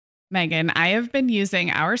Megan, I have been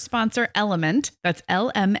using our sponsor Element, that's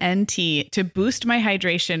LMNT, to boost my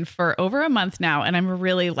hydration for over a month now, and I'm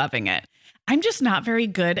really loving it. I'm just not very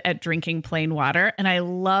good at drinking plain water, and I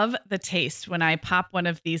love the taste when I pop one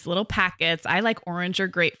of these little packets. I like orange or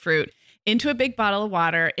grapefruit into a big bottle of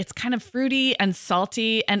water. It's kind of fruity and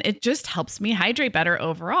salty, and it just helps me hydrate better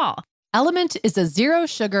overall. Element is a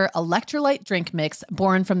zero-sugar electrolyte drink mix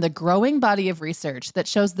born from the growing body of research that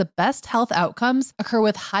shows the best health outcomes occur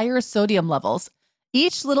with higher sodium levels.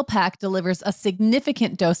 Each little pack delivers a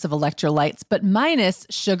significant dose of electrolytes, but minus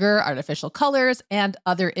sugar, artificial colors, and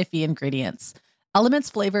other iffy ingredients. Element's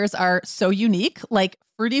flavors are so unique, like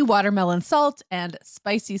fruity watermelon salt and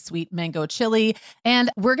spicy sweet mango chili. And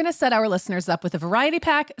we're going to set our listeners up with a variety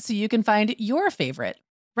pack so you can find your favorite.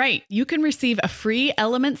 Right. You can receive a free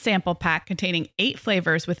Element sample pack containing 8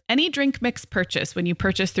 flavors with any drink mix purchase when you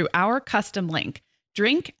purchase through our custom link,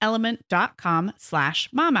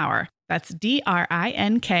 drinkelement.com/momhour. That's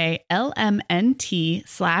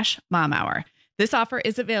DRINKLMNT/momhour. This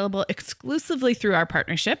is available exclusively through our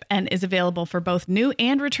partnership and is available for both new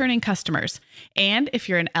and returning customers. And if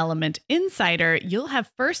you're an Element insider, you'll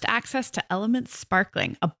have first access to Element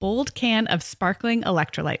Sparkling, a bold can of sparkling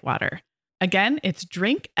electrolyte water. Again, it's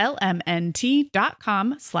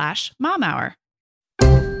drinklmnt.com/momhour.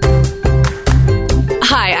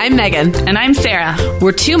 Hi, I'm Megan. And I'm Sarah.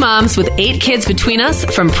 We're 2 moms with 8 kids between us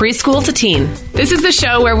from preschool to teen. This is the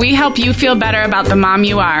show where we help you feel better about the mom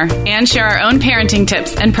you are and share our own parenting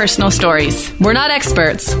tips and personal stories. We're not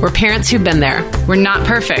experts. We're parents who've been there. We're not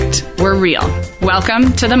perfect. We're real.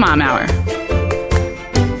 Welcome to the Mom Hour.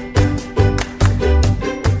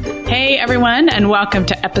 Hey everyone, and welcome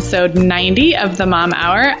to episode 90 of the Mom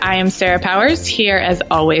Hour. I am Sarah Powers, here as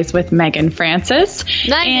always with Megan Francis.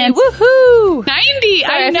 90, and woohoo! 90!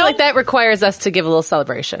 Sorry, I feel like that requires us to give a little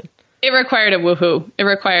celebration. It required a woohoo. It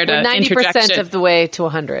required an 90% interjection. of the way to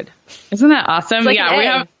 100. Isn't that awesome? Like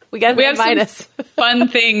yeah, we have minus.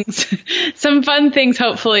 Some fun things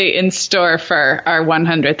hopefully in store for our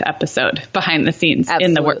 100th episode behind the scenes. Absolutely.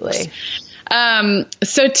 In the works.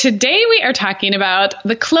 So today we are talking about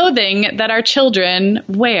the clothing that our children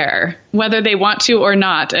wear, whether they want to or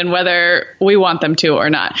not, and whether we want them to or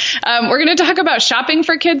not. We're going to talk about shopping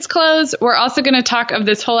for kids' clothes. We're also going to talk of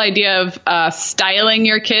this whole idea of styling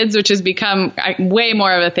your kids, which has become way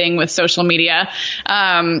more of a thing with social media,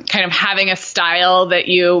 kind of having a style that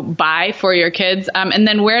you buy for your kids, and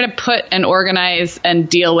then where to put and organize and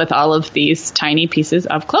deal with all of these tiny pieces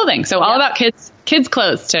of clothing. So all about kids'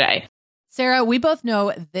 clothes today. Sarah, we both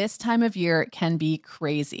know this time of year can be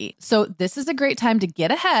crazy. So this is a great time to get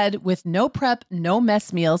ahead with no prep, no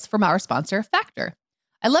mess meals from our sponsor, Factor.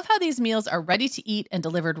 I love how these meals are ready to eat and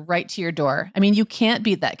delivered right to your door. I mean, you can't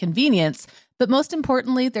beat that convenience, but most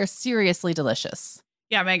importantly, they're seriously delicious.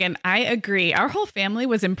 Yeah, Megan, I agree. Our whole family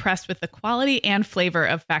was impressed with the quality and flavor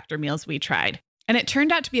of Factor meals we tried. And it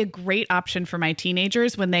turned out to be a great option for my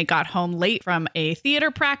teenagers when they got home late from a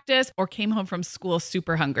theater practice or came home from school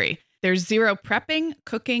super hungry. There's zero prepping,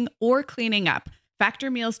 cooking, or cleaning up. Factor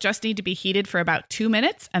meals just need to be heated for about 2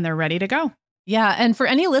 minutes and they're ready to go. Yeah, and for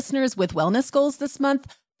any listeners with wellness goals this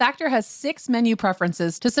month, Factor has 6 menu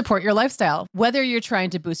preferences to support your lifestyle. Whether you're trying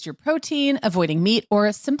to boost your protein, avoiding meat,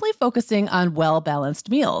 or simply focusing on well-balanced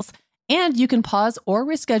meals. And you can pause or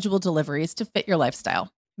reschedule deliveries to fit your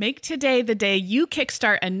lifestyle. Make today the day you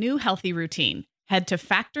kickstart a new healthy routine. Head to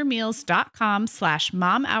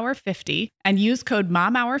factormeals.com/momhour50 and use code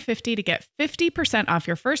momhour50 to get 50% off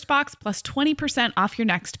your first box plus 20% off your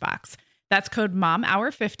next box. That's code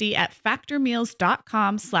momhour50 at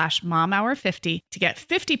factormeals.com/momhour50 to get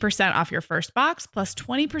 50% off your first box plus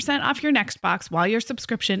 20% off your next box while your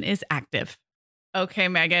subscription is active. Okay,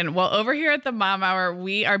 Megan. Well, over here at the Mom Hour,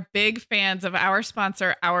 we are big fans of our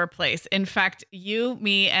sponsor, Our Place. In fact, you,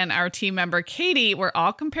 me, and our team member, Katie, were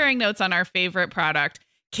all comparing notes on our favorite product.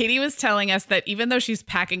 Katie was telling us that even though she's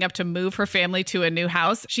packing up to move her family to a new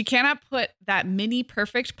house, she cannot put that mini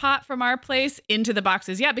perfect pot from Our Place into the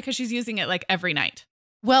boxes yet because she's using it like every night.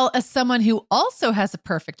 Well, as someone who also has a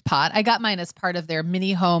perfect pot, I got mine as part of their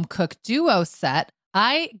mini home cook duo set.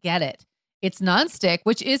 I get it. It's nonstick,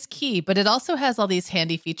 which is key, but it also has all these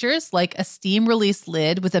handy features like a steam release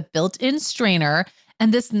lid with a built-in strainer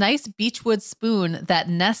and this nice beechwood spoon that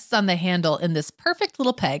nests on the handle in this perfect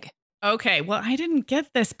little peg. Okay, well, I didn't get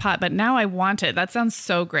this pot, but now I want it. That sounds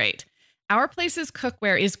so great. Our Place's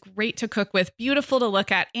cookware is great to cook with, beautiful to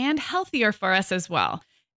look at, and healthier for us as well.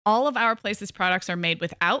 All of Our Place's products are made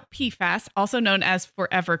without PFAS, also known as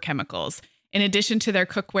forever chemicals. In addition to their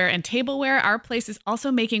cookware and tableware, Our Place is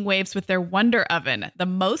also making waves with their Wonder Oven, the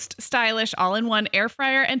most stylish all-in-one air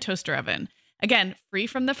fryer and toaster oven. Again, free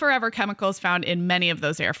from the forever chemicals found in many of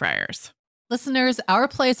those air fryers. Listeners, Our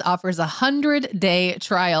Place offers a 100-day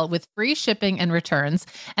trial with free shipping and returns,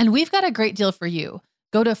 and we've got a great deal for you.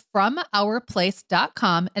 Go to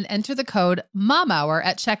FromOurPlace.com and enter the code MOMHOUR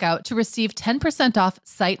at checkout to receive 10% off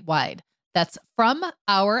site-wide. That's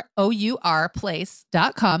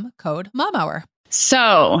FromOurPlace.com, code MOMHOUR.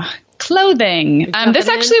 So, clothing.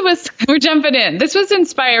 We're jumping in. This was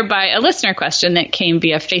inspired by a listener question that came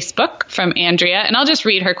via Facebook from Andrea. And I'll just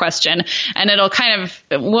read her question and it'll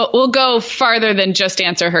we'll go farther than just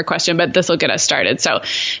answer her question, but this will get us started. So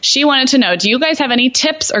she wanted to know, do you guys have any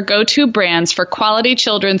tips or go-to brands for quality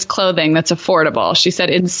children's clothing that's affordable? She said,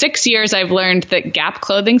 in 6 years, I've learned that Gap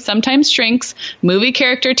clothing sometimes shrinks, movie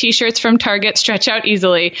character t-shirts from Target stretch out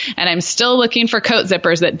easily, and I'm still looking for coat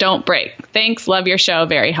zippers that don't break. Thanks. Love your show.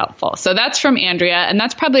 Very helpful. So that's from Andrea, and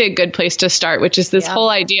that's probably a good place to start, which is this whole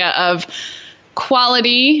idea of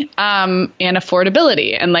quality and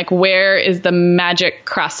affordability, and like where is the magic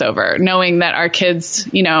crossover, knowing that our kids,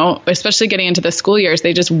 especially getting into the school years,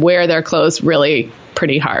 they just wear their clothes really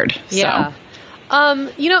pretty hard. Yeah. So.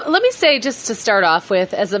 Let me say, just to start off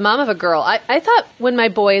with, as a mom of a girl, I thought when my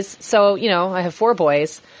boys, I have 4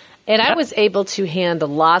 boys, and I was able to hand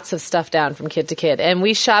lots of stuff down from kid to kid. And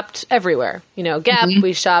we shopped everywhere. Gap,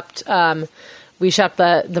 we shopped the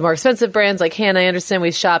more expensive brands like Hannah Anderson.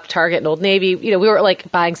 We shopped Target and Old Navy. We were like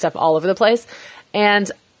buying stuff all over the place. And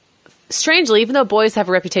strangely, even though boys have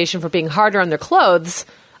a reputation for being harder on their clothes,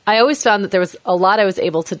 I always found that there was a lot I was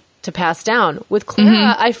able to pass down. With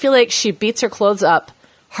Clara, I feel like she beats her clothes up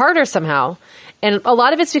harder somehow. And a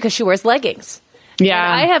lot of it's because she wears leggings. Yeah.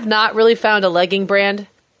 And I have not really found a legging brand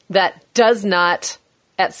that does not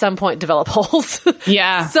at some point develop holes.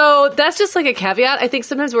 Yeah. So that's just like a caveat. I think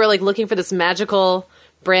sometimes we're like looking for this magical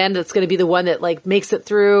brand that's going to be the one that like makes it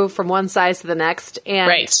through from one size to the next.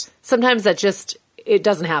 And sometimes that it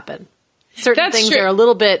doesn't happen. Certain things are a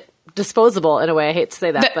little bit disposable in a way. I hate to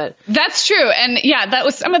say that, but that's true. And yeah, that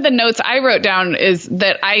was some of the notes I wrote down, is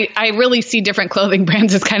that I really see different clothing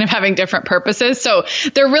brands as kind of having different purposes. So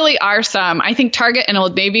there really are some. I think Target and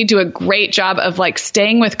Old Navy do a great job of like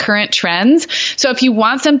staying with current trends. So if you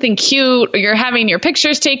want something cute, or you're having your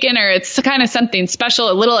pictures taken, or it's kind of something special,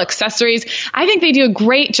 a little accessories, I think they do a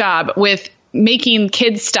great job with making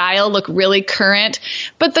kids' style look really current,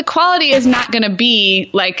 but the quality is not going to be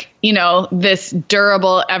like, this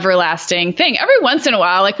durable, everlasting thing. Every once in a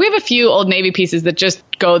while, like we have a few Old Navy pieces that just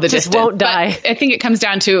go the distance. Won't die. But I think it comes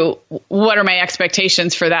down to what are my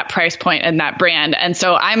expectations for that price point and that brand. And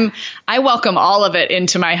so I welcome all of it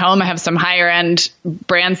into my home. I have some higher end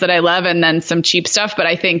brands that I love and then some cheap stuff. But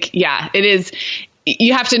I think, it is.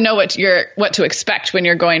 You have to know what to expect when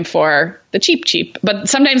you're going for the cheap. But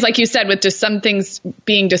sometimes, like you said, with just some things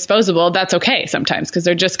being disposable, that's okay sometimes because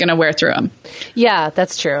they're just going to wear through them. Yeah,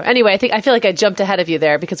 that's true. Anyway, I feel like I jumped ahead of you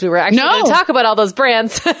there because we were actually going to talk about all those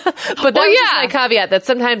brands. But that was just my caveat, that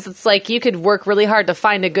sometimes it's like you could work really hard to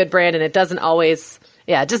find a good brand and it doesn't always,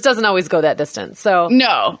 it just doesn't always go that distance. So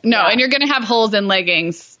No. And you're going to have holes in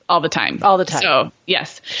leggings all the time. So,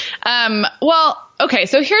 yes. Okay,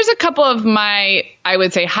 so here's a couple of my, I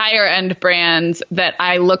would say, higher end brands that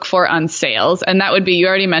I look for on sales. And that would be, you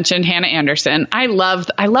already mentioned Hannah Anderson. I love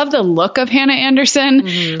the look of Hannah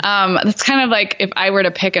Anderson. That's kind of like if I were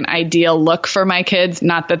to pick an ideal look for my kids,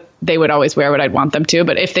 not that they would always wear what I'd want them to,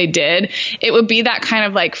 but if they did, it would be that kind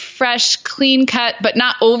of like fresh, clean cut, but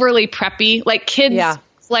not overly preppy, like kids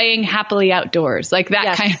playing happily outdoors, like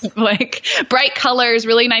that kind of like bright colors,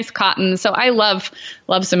 really nice cotton. So I love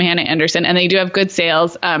some Hannah Anderson, and they do have good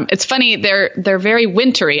sales. It's funny, they're very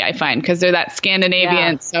wintry, I find, because they're that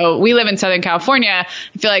Scandinavian. So we live in Southern California.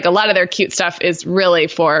 I feel like a lot of their cute stuff is really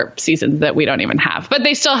for seasons that we don't even have, but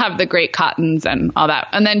they still have the great cottons and all that.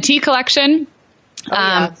 And then Tea Collection.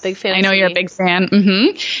 Big fan. I know you're a big fan.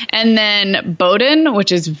 And then Boden,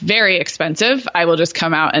 which is very expensive. I will just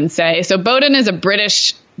come out and say, so Boden is a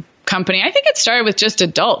British company. I think it started with just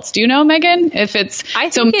adults. Do you know, Megan? I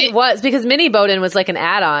think it was because Mini Boden was like an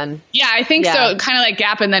add-on. Yeah, I think so. Kind of like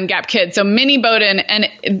Gap and then Gap Kids. So Mini Boden, and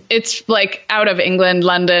it's like out of England,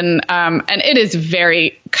 London, and it is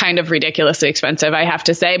very kind of ridiculously expensive, I have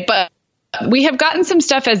to say. But we have gotten some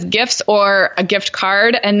stuff as gifts or a gift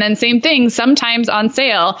card. And then same thing, sometimes on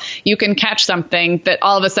sale, you can catch something that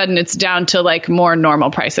all of a sudden it's down to like more normal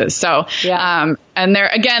prices. So, and they're,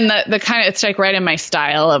 again, the kind of, it's like right in my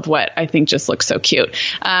style of what I think just looks so cute.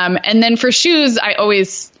 And then for shoes, I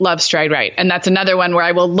always love Stride Right. And that's another one where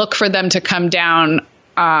I will look for them to come down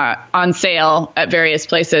on sale at various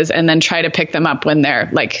places and then try to pick them up when they're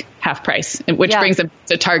like half price, which brings them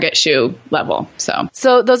to Target shoe level.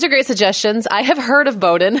 So those are great suggestions. I have heard of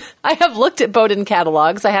Boden. I have looked at Boden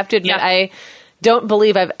catalogs. I have to admit, I don't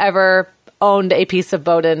believe I've ever owned a piece of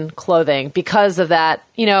Boden clothing because of that.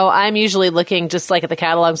 You know, I'm usually looking just like at the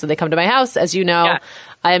catalogs when they come to my house. As you know,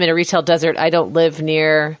 I am in a retail desert. I don't live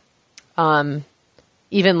near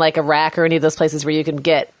even like a Rack or any of those places where you can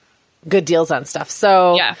get good deals on stuff.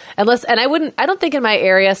 So I don't think in my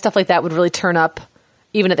area stuff like that would really turn up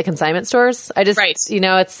even at the consignment stores. I just, you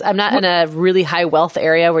know, I'm not in a really high wealth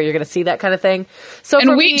area where you're going to see that kind of thing. So,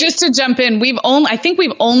 and just to jump in, I think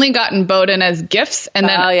we've only gotten Boden as gifts. And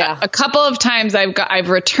then a couple of times I've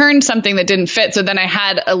returned something that didn't fit. So then I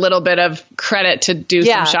had a little bit of credit to do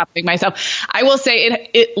some shopping myself. I will say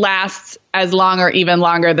it lasts as long or even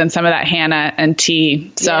longer than some of that Hannah and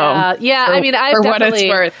T. So I mean, for what it's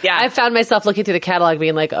worth, I've found myself looking through the catalog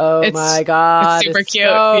being like, oh my God, it's super cute.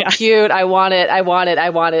 So cute. I want it.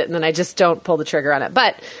 And then I just don't pull the trigger on it.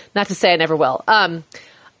 But not to say I never will. I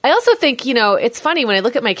also think, you know, it's funny when I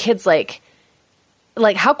look at my kids, like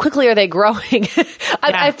how quickly are they growing?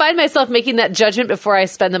 I find myself making that judgment before I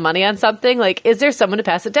spend the money on something. Like, is there someone to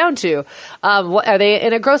pass it down to? What are they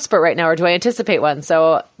in a growth spurt right now, or do I anticipate one?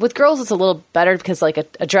 So with girls, it's a little better because like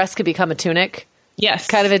a dress could become a tunic. Yes.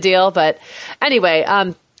 Kind of a deal. But anyway,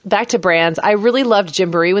 back to brands. I really loved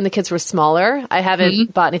Gymboree when the kids were smaller. I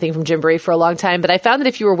haven't bought anything from Gymboree for a long time, but I found that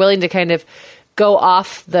if you were willing to kind of go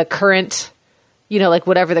off the current, you know, like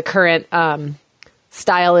whatever the current,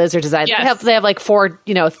 style is or design. They have like 4,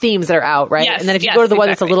 you know, themes that are out, right? And then if you go to the one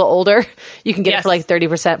that's a little older, you can get it for like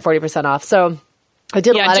 30%, 40% off. So I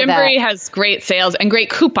did a lot of that. Gymboree has great sales and great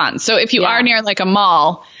coupons. So if you are near like a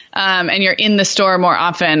mall, and you're in the store more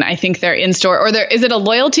often, I think they're in store, or is it a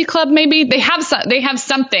loyalty club? Maybe they have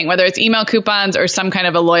something, whether it's email coupons or some kind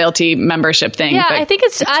of a loyalty membership thing. Yeah, I think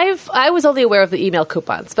I was only aware of the email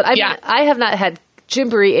coupons, but I have not had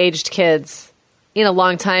Gymboree aged kids in a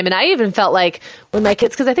long time. And I even felt like when my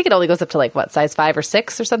kids, because I think it only goes up to like what, size 5 or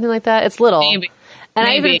 6 or something like that. It's little. Maybe.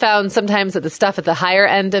 I even found sometimes that the stuff at the higher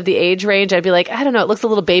end of the age range, I'd be like, I don't know, it looks a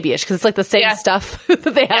little babyish because it's like the same stuff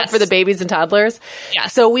that they have for the babies and toddlers.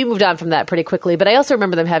 So we moved on from that pretty quickly. But I also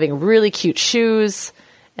remember them having really cute shoes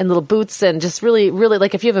and little boots and just really, really,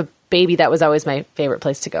 like if you have a baby, that was always my favorite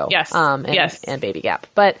place to go. And Baby Gap.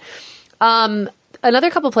 But another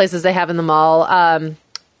couple places they have in the mall,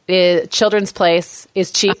 Children's Place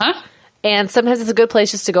is cheap. And sometimes it's a good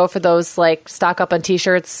place just to go for those like stock up on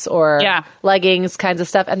t-shirts or leggings kinds of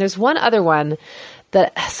stuff. And there's one other one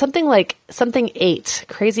that something 8,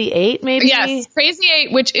 Crazy 8 maybe? Yes, Crazy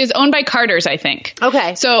 8, which is owned by Carter's, I think.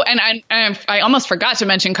 Okay. So, and I almost forgot to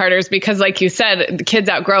mention Carter's because like you said, the kids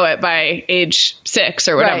outgrow it by age 6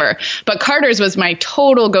 or whatever. Right. But Carter's was my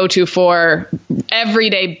total go-to for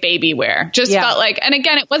everyday baby wear. Just felt like, and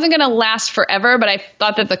again, it wasn't going to last forever, but I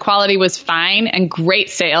thought that the quality was fine and great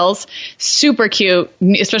sales, super cute,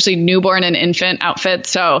 especially newborn and infant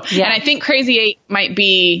outfits. So, and I think Crazy 8 might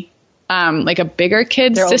be like a bigger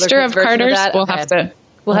kid's sister of Carter's. We'll have to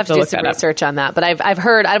do some research on that. But I've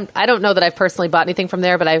heard, I don't know that I've personally bought anything from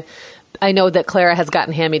there, but I know that Clara has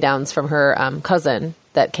gotten hand-me-downs from her cousin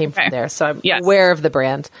that came from there. So I'm aware of the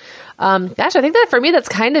brand. Gosh, I think that for me, that's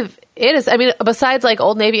kind of it is. I mean, besides like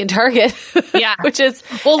Old Navy and Target, which is,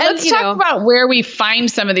 well, let's talk about where we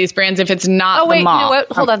find some of these brands if it's not the mall. You know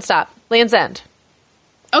what? Hold on, stop. Land's End.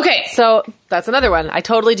 Okay. So that's another one. I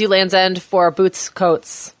totally do Land's End for boots,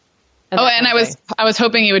 coats. And I was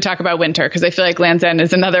hoping you would talk about winter because I feel like Land's End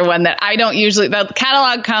is another one that I don't usually, the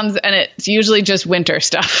catalog comes and it's usually just winter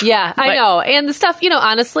stuff. Yeah, I know. And the stuff, you know,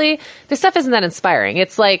 honestly, their stuff isn't that inspiring.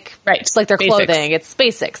 It's like, it's like their clothing. It's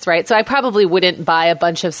basics, right? So I probably wouldn't buy a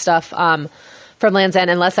bunch of stuff from Land's End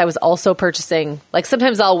unless I was also purchasing, like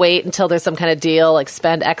sometimes I'll wait until there's some kind of deal, like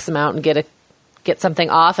spend X amount and get something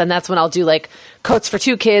off, and that's when I'll do like coats for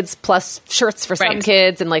 2 kids plus shirts for some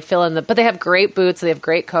kids and like fill in but they have great boots, they have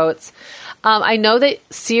great coats. I know that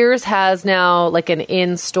Sears has now like an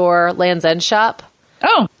in-store Land's End shop.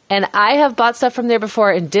 Oh. And I have bought stuff from there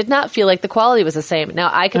before and did not feel like the quality was the same. Now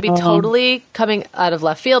I could be totally coming out of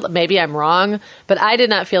left field. Maybe I'm wrong, but I did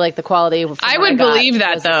not feel like the quality. I would believe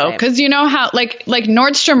that though, because you know how like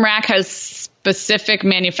Nordstrom Rack has specific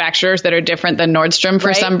manufacturers that are different than Nordstrom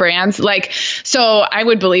for some brands. Like, so I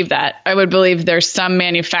would believe that. I would believe there's some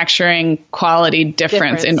manufacturing quality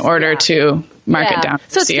difference in order to mark it down.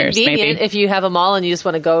 So it's Sears, convenient maybe. if you have a mall and you just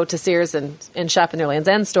want to go to Sears and shop in their Land's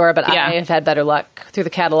End store. But I have had better luck through the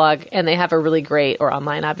catalog, and they have a really great, or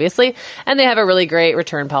online obviously, and they have a really great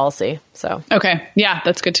return policy. So okay, yeah,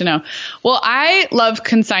 that's good to know. Well, I love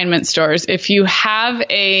consignment stores. If you have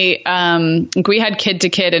we had Kid to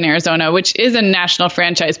Kid in Arizona, which is a national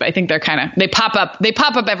franchise, but I think they pop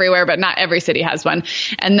up everywhere, but not every city has one.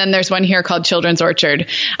 And then there's one here called Children's Orchard.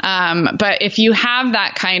 But if you have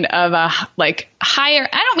that kind of higher,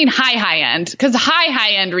 I don't mean high end, because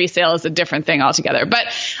high end resale is a different thing altogether, but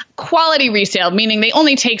quality resale, meaning they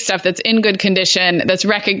only take stuff that's in good condition, that's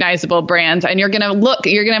recognizable brands. And you're going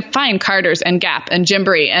to find Carter's and Gap and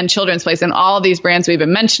Gymboree and Children's Place and all these brands we've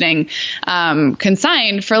been mentioning,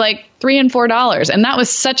 consigned for like $3 and $4. And that was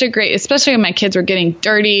such a great, especially when my kids were getting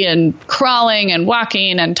dirty and crawling and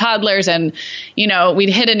walking and toddlers. And, we'd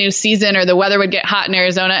hit a new season or the weather would get hot in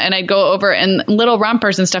Arizona and I'd go over and little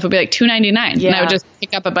rompers and stuff would be like $2.99. Yeah. And I would just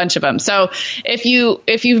pick up a bunch of them. So if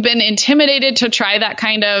you've been intimidated to try that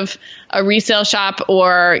kind of a resale shop,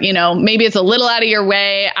 or, maybe it's a little out of your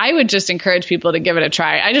way, I would just encourage people to give it a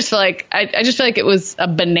try. I just feel like it was a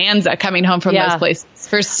bonanza coming home from those places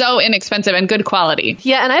for so inexpensive and good quality.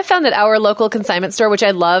 Yeah. And I found that our local consignment store, which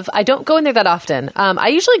I love, I don't go in there that often. I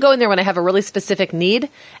usually go in there when I have a really specific need,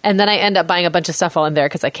 and then I end up buying a bunch of stuff while I'm there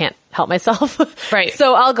because I can't help myself. Right.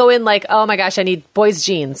 So I'll go in like, oh my gosh, I need boys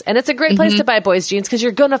jeans. And it's a great place to buy boys jeans because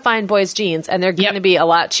you're going to find boys jeans and they're going to be a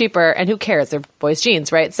lot cheaper, and who cares? They're boys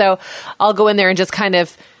jeans, right? So I'll go in there and just kind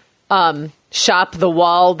of shop the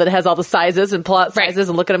wall that has all the sizes and pull out sizes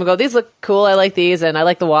and look at them and go, these look cool. I like these and I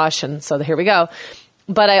like the wash. And so here we go.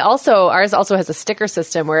 But ours also has a sticker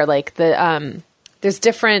system where like there's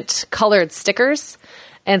different colored stickers.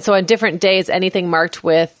 And so on different days, anything marked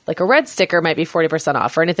with like a red sticker might be 40%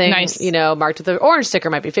 off, or anything, marked with an orange sticker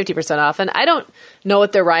might be 50% off. And I don't know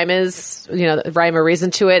what their rhyme is, rhyme or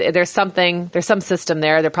reason to it. There's some system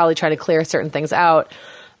there. They're probably trying to clear certain things out.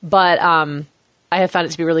 But I have found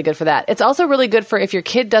it to be really good for that. It's also really good for if your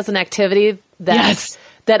kid does an activity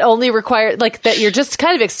that only requires, like, that you're just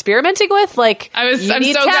kind of experimenting with. Like, I'm so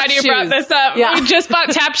glad you brought this up. Yeah. We just bought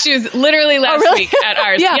tap shoes literally last week at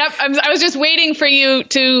ours. Yeah. Yep. I was just waiting for you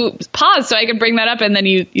to pause so I could bring that up, and then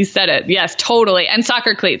you said it. Yes, totally. And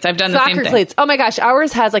soccer cleats. I've done the same thing. Soccer cleats. Oh my gosh.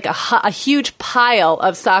 Ours has like a huge pile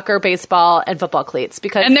of soccer, baseball, and football cleats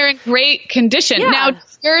and they're in great condition. Yeah. Now,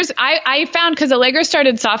 I found, because Allegra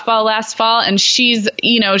started softball last fall, and she's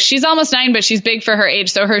almost 9, but she's big for her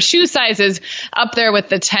age. So her shoe size is up there with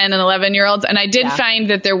the 10 and 11-year-olds. And I did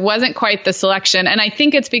find that there wasn't quite the selection. And I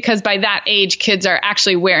think it's because by that age, kids are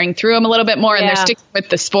actually wearing through them a little bit more, and they're sticking with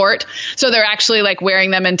the sport. So they're actually like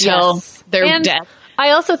wearing them until they're dead.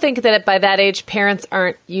 I also think that by that age, parents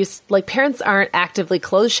aren't actively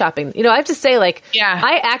clothes shopping. I have to say,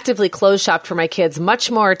 I actively clothes shopped for my kids much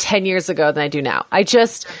more 10 years ago than I do now.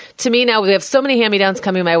 To me now, we have so many hand-me-downs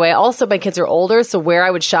coming my way. Also, my kids are older, so where I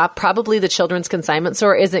would shop, probably the children's consignment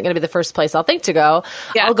store isn't going to be the first place I'll think to go.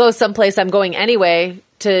 Yeah. I'll go someplace I'm going anyway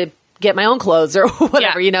to get my own clothes or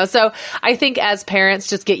whatever, So I think as parents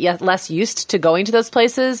just get less used to going to those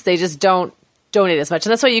places, they just don't donate as much.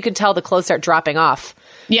 And that's why you can tell the clothes start dropping off.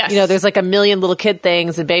 Yes. There's like a million little kid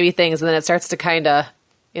things and baby things, and then it starts to kind of,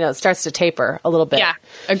 it starts to taper a little bit. Yeah,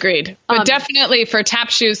 agreed. But definitely for tap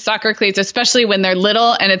shoes, soccer cleats, especially when they're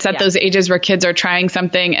little and it's at those ages where kids are trying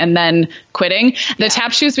something and then quitting. The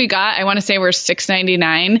tap shoes we got, I want to say, were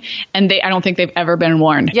 $6.99, and I don't think they've ever been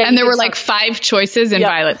worn. Yeah, and there were like 5 choices in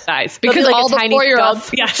violet size, because all the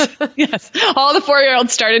 4-year-olds, yes, all the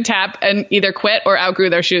 4-year-olds started tap and either quit or outgrew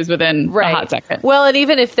their shoes within a hot second. Well, and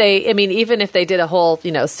even if they did a whole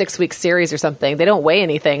 6-week series or something, they don't weigh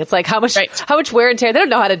anything. It's like how much wear and tear. They don't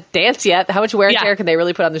know how to dance yet. How much wear and tear can they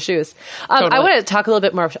really put on the shoes? Totally. I want to talk a little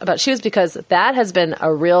bit more about shoes, because that has been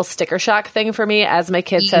a real sticker shock thing for me as my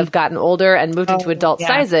kids have gotten older and moved into adult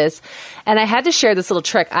sizes. And I had to share this little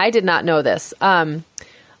trick. I did not know this.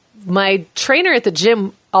 My trainer at the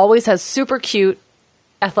gym always has super cute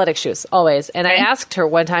athletic shoes, always. And I asked her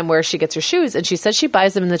one time where she gets her shoes, and she said she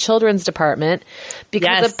buys them in the children's department,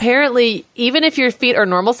 because apparently, even if your feet are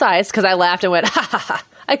normal size, because I laughed and went, ha ha ha,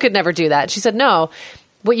 I could never do that. She said, no,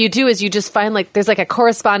 what you do is you just find there's a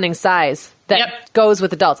corresponding size that goes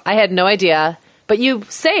with adults. I had no idea. But you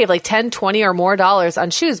save like $10, $20 or more on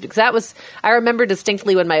shoes, because I remember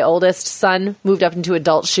distinctly when my oldest son moved up into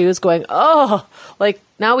adult shoes going,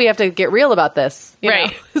 now we have to get real about this. You know?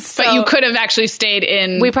 But you could have actually stayed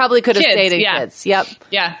in. We probably could have kids. stayed in kids. Yep.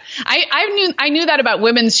 Yeah. I knew that about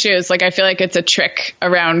women's shoes. Like, I feel like it's a trick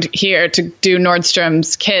around here to do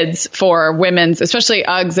Nordstrom's kids for women's, especially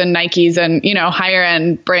Uggs and Nikes and, higher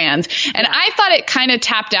end brands. And I thought it kind of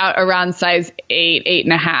tapped out around size 8,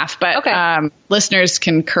 8.5. But listeners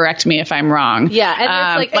can correct me if I'm wrong. Yeah.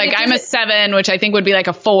 And it's like I'm a 7, which I think would be like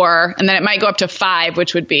a 4. And then it might go up to 5,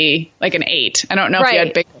 which would be like an 8. I don't know if you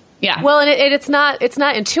had big. Yeah. Well, and it's not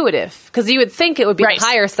intuitive, because you would think it would be a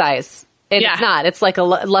higher size. And it's not. It's like a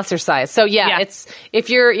lesser size. So it's, if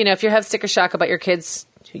you have sticker shock about your kids,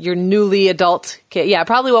 your newly adult kid, it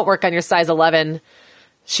probably won't work on your size 11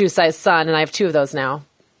 shoe size son. And I have 2 of those now.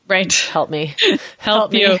 Right. Help me.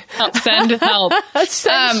 Help you. Send help.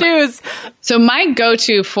 Send shoes. So my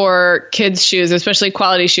go-to for kids' shoes, especially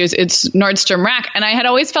quality shoes, it's Nordstrom Rack. And I had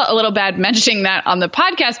always felt a little bad mentioning that on the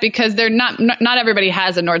podcast, because they're not everybody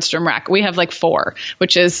has a Nordstrom Rack. We have like 4,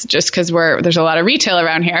 which is just because there's a lot of retail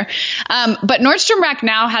around here. But Nordstrom Rack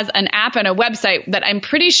now has an app and a website that I'm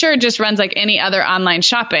pretty sure just runs like any other online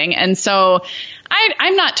shopping. And so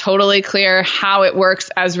I'm not totally clear how it works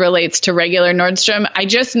as relates to regular Nordstrom. I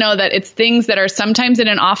just know that it's things that are sometimes in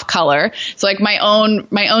an off color. So like my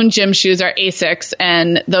own gym shoes are Asics,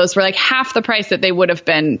 and those were like half the price that they would have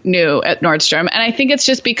been new at Nordstrom. And I think it's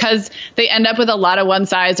just because they end up with a lot of one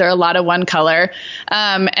size or a lot of one color.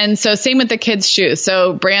 And so same with the kids' shoes.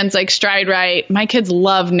 So brands like Stride Right, my kids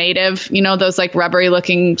love Native, those like rubbery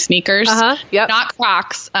looking sneakers. Yep. Not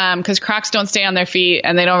Crocs, because Crocs don't stay on their feet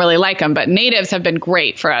and they don't really like them, but Natives have been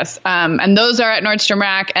great for us. And those are at Nordstrom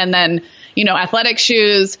Rack, and then, athletic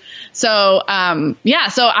shoes. So, so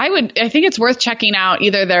I think it's worth checking out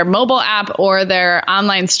either their mobile app or their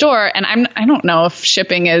online store. And I don't know if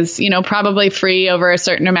shipping is, probably free over a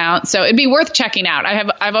certain amount. So it'd be worth checking out.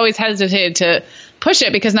 I've always hesitated to push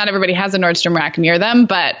it because not everybody has a Nordstrom Rack near them,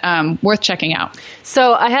 but worth checking out.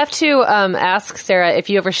 So I have to ask Sarah if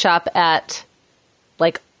you ever shop at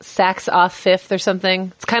like Saks Off Fifth or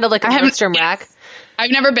something. It's kind of like a Nordstrom Rack. I've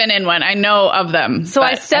never been in one. I know of them. So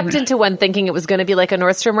I stepped into one thinking it was going to be like a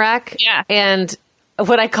Nordstrom Rack. Yeah. And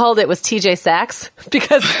what I called it was TJ Saks,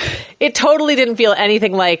 because it totally didn't feel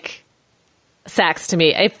anything like Saks to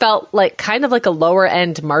me. It felt like kind of like a lower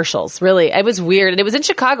end Marshalls, really. It was weird. And it was in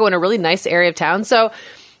Chicago, in a really nice area of town. So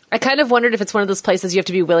I kind of wondered if it's one of those places you have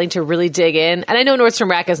to be willing to really dig in. And I know Nordstrom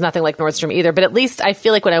Rack is nothing like Nordstrom either, but at least I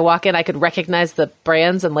feel like when I walk in, I could recognize the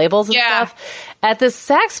brands and labels and stuff. At this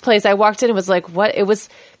Saks place, I walked in and was like, what? It was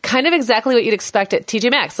kind of exactly what you'd expect at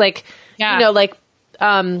TJ Maxx. Like,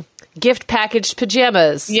 gift packaged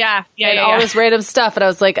pajamas. And all this random stuff. And I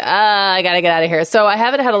was like, I got to get out of here. So I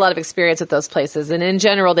haven't had a lot of experience at those places. And in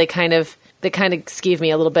general, they kind of skeeve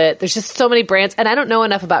me a little bit. There's just so many brands, and I don't know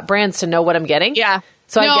enough about brands to know what I'm getting. Yeah.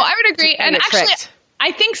 So I would agree. And actually,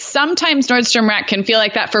 I think sometimes Nordstrom Rack can feel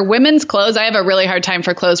like that for women's clothes. I have a really hard time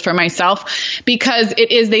for clothes for myself, because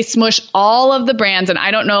they smush all of the brands, and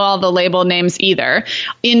I don't know all the label names either,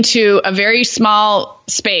 into a very small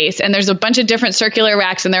space. And there's a bunch of different circular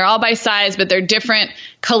racks, and they're all by size, but they're different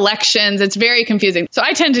collections. It's very confusing. So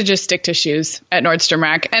I tend to just stick to shoes at Nordstrom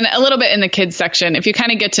Rack, and a little bit in the kids section. If you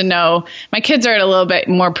kind of get to know, my kids are at a little bit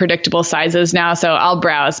more predictable sizes now, so I'll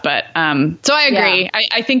browse. But so I agree. Yeah.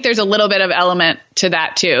 I think there's a little bit of element to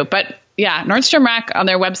that too. But yeah, Nordstrom Rack on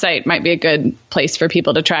their website might be a good place for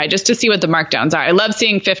people to try, just to see what the markdowns are. I love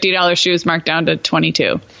seeing $50 shoes marked down to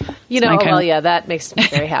 $22. That makes me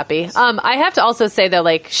very happy. I have to also say though,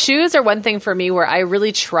 like, shoes are one thing for me where I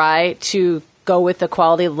really try to go with the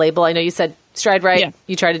quality label. I know you said Stride Right.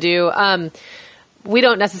 You try to do.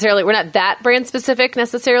 We're not that brand specific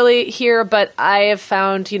necessarily here, but I have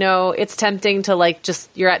found, it's tempting to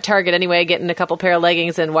you're at Target anyway, getting a couple pair of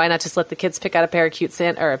leggings, and why not just let the kids pick out a pair of cute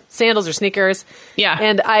sandals or sneakers? Yeah.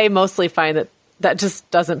 And I mostly find that just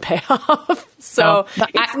doesn't pay off. So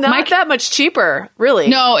it's not that much cheaper, really.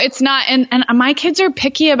 No, it's not. And my kids are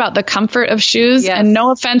picky about the comfort of shoes. Yes. And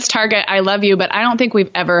no offense, Target, I love you, but I don't think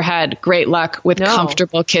we've ever had great luck with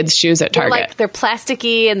comfortable kids' shoes at Target. They're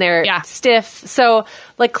plasticky and they're stiff. So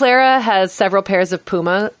Clara has several pairs of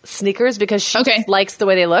Puma sneakers because she just likes the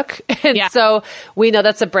way they look. And so we know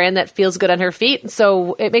that's a brand that feels good on her feet.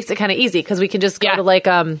 So it makes it kind of easy because we can just go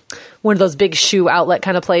to one of those big shoe outlet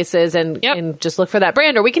kind of places and just look for that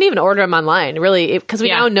brand, or we can even order them online. Really, because we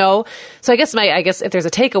now know. So I guess if there's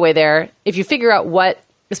a takeaway there, if you figure out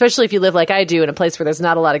especially if you live like I do in a place where there's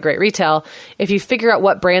not a lot of great retail, if you figure out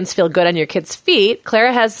what brands feel good on your kids' feet,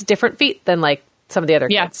 Clara has different feet than some of the other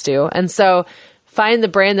kids do. And so find the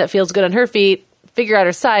brand that feels good on her feet, figure out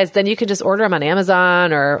her size, then you can just order them on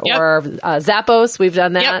Amazon or Zappos. We've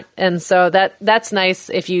done that. Yep. And so that's nice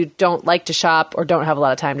if you don't like to shop or don't have a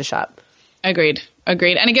lot of time to shop. Agreed.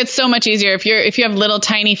 And it gets so much easier if you have little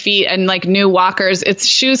tiny feet and like new walkers.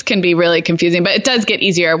 Shoes can be really confusing, but it does get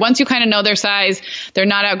easier once you kind of know their size. They're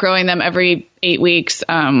not outgrowing them every 8 weeks.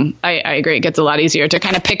 I agree. It gets a lot easier to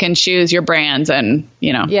kind of pick and choose your brands and,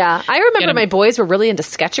 Yeah. I remember my boys were really into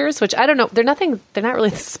Skechers, which I don't know. They're not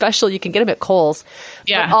really special. You can get them at Kohl's.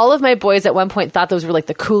 Yeah. But all of my boys at one point thought those were like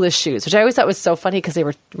the coolest shoes, which I always thought was so funny because they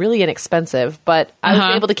were really inexpensive. But I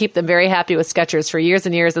was able to keep them very happy with Skechers for years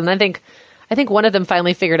and years. And I think one of them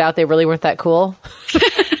finally figured out they really weren't that cool.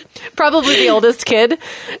 Probably the oldest kid.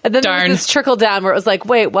 And then there was this trickle down where it was like,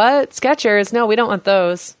 wait, what? Skechers? No, we don't want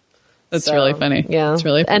those. That's really funny. Yeah. It's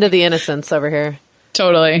really funny. End of the innocence over here.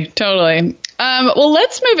 Totally. Well,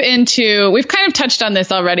 let's move into, we've kind of touched on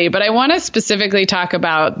this already, but I want to specifically talk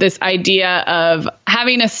about this idea of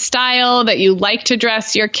having a style that you like to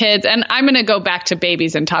dress your kids. And I'm going to go back to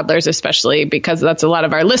babies and toddlers, especially because that's a lot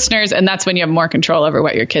of our listeners. And that's when you have more control over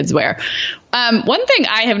what your kids wear. One thing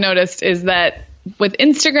I have noticed is that with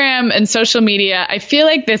Instagram and social media, I feel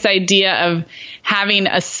like this idea of having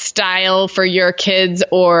a style for your kids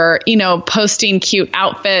or, posting cute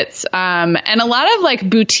outfits, and a lot of like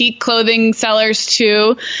boutique clothing sellers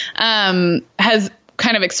too, has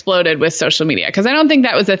kind of exploded with social media. Cause I don't think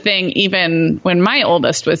that was a thing even when my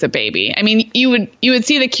oldest was a baby. I mean, you would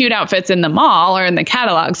see the cute outfits in the mall or in the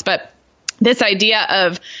catalogs, but this idea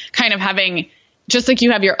of kind of having, just like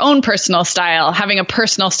you have your own personal style, having a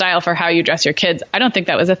personal style for how you dress your kids. I don't think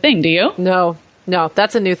that was a thing. Do you? No,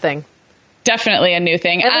 that's a new thing. Definitely a new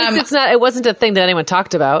thing. At least it wasn't a thing that anyone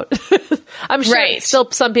talked about. I'm sure still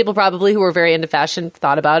some people probably who were very into fashion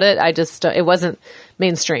thought about it. It wasn't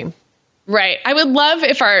mainstream. Right. I would love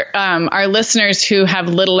if our listeners who have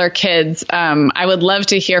littler kids, I would love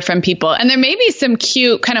to hear from people. And there may be some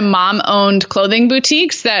cute kind of mom-owned clothing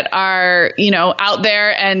boutiques that are, out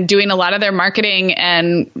there and doing a lot of their marketing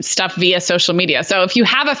and stuff via social media. So if you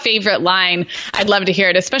have a favorite line, I'd love to hear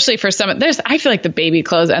it, especially for I feel like the baby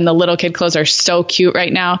clothes and the little kid clothes are so cute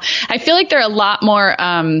right now. I feel like they're a lot more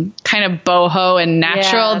kind of boho and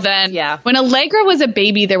natural than when Allegra was a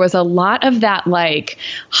baby. There was a lot of that like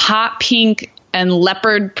hot pink and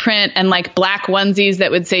leopard print and like black onesies that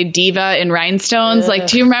would say diva in rhinestones. Like,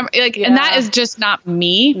 do you remember? Like, and that is just not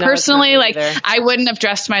me personally. Like, I wouldn't have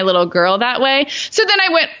dressed my little girl that way. So then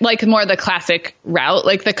I went like more the classic route,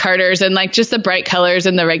 like the Carters and like just the bright colors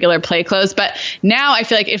and the regular play clothes. But now I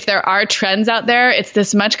feel like if there are trends out there, it's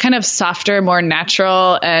this much kind of softer, more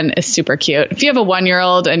natural, and is super cute. If you have a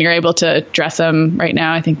 1-year-old and you're able to dress them right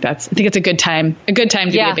now, I think it's a good time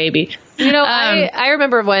to be a baby. I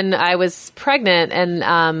remember when I was pregnant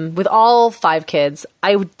and with all 5 kids,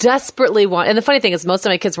 I desperately and the funny thing is most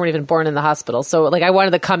of my kids weren't even born in the hospital. So like I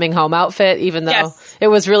wanted the coming home outfit, even though it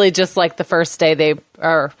was really just like the first day they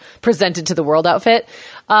are presented to the world outfit.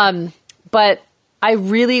 But I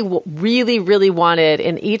really, really, really wanted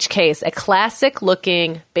in each case a classic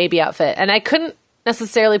looking baby outfit. And I couldn't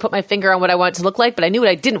necessarily put my finger on what I want it to look like, but I knew what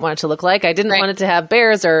I didn't want it to look like. I didn't want it to have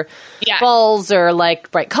bears or balls or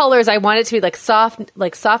like bright colors. I wanted it to be like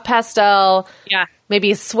soft pastel,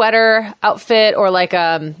 maybe a sweater outfit or like,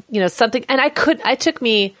 something. And it took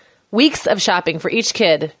me weeks of shopping for each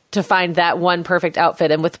kid to find that one perfect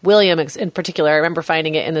outfit. And with William in particular, I remember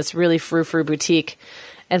finding it in this really frou-frou boutique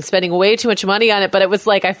and spending way too much money on it. But it was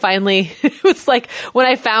like, it was like when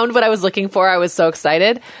I found what I was looking for, I was so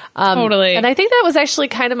excited. Totally. And I think that was actually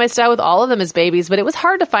kind of my style with all of them as babies, but it was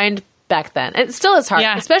hard to find back then. And it still is hard,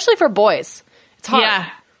 especially for boys. It's hard. Yeah.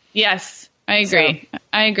 Yes. I agree.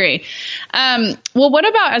 I agree. Well, what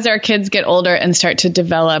about as our kids get older and start to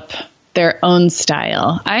develop their own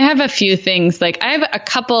style? I have a few things, like I have a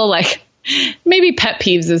couple, like maybe pet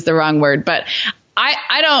peeves is the wrong word, but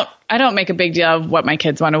I don't make a big deal of what my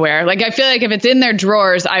kids want to wear. Like, I feel like if it's in their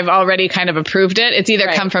drawers, I've already kind of approved it. It's either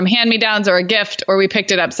come from hand-me-downs or a gift, or we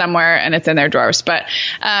picked it up somewhere and it's in their drawers. But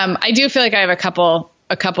I do feel like I have a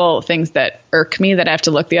couple things that irk me that I have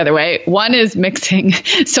to look the other way. One is mixing.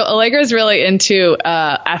 So Allegra's really into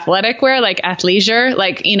athletic wear, like athleisure,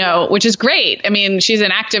 like, which is great. I mean, she's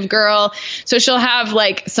an active girl. So she'll have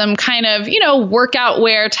like some kind of, workout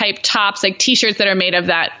wear type tops, like t-shirts that are made of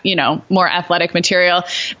that, more athletic material.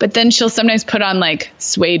 But then she'll sometimes put on like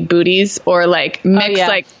suede booties or like mix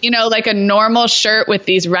like a normal shirt with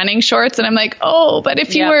these running shorts. And I'm like, but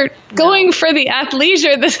if you were going for the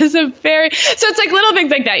athleisure, this is so it's like little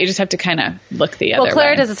things like that. You just have to kind of look the other way. Well,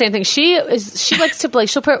 Claire does the same thing. She likes to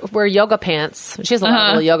she'll wear yoga pants. She has a lot of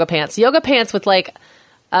little yoga pants with like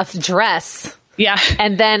a dress Yeah.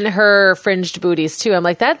 And then her fringed booties too. I'm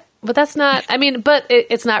like, but that's not, I mean, but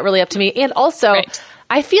it's not really up to me. And also, Right.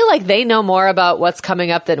 I feel like they know more about what's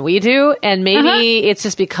coming up than we do. And maybe it's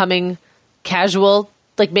just becoming casual.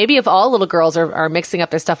 Like maybe if all little girls are mixing up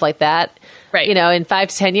their stuff like that, Right. you know, in 5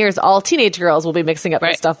 to 10 years, all teenage girls will be mixing up their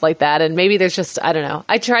Right. stuff like that. And maybe there's just, I don't know.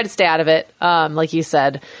 I try to stay out of it. Like you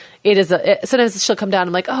said, sometimes she'll come down.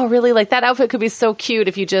 I'm like, oh, really? Like that outfit could be so cute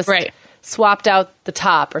if you just Right. swapped out the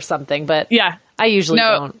top or something. But Yeah. I usually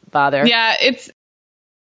don't bother. Yeah.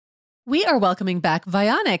 We are welcoming back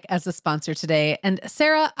Vionic as a sponsor today. And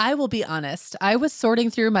Sarah, I will be honest, I was sorting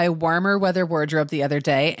through my warmer weather wardrobe the other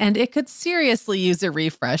day, and it could seriously use a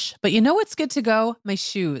refresh. But you know what's good to go? My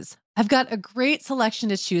shoes. I've got a great selection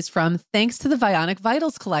to choose from thanks to the Vionic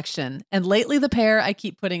Vitals collection. And lately, the pair I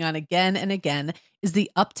keep putting on again and again is the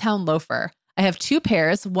Uptown Loafer. I have 2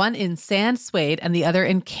 pairs, one in sand suede and the other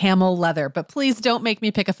in camel leather, but please don't make me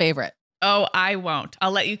pick a favorite. Oh, I won't.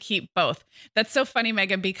 I'll let you keep both. That's so funny,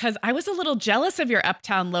 Megan, because I was a little jealous of your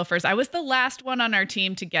Uptown loafers. I was the last one on our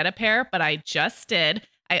team to get a pair, but I just did.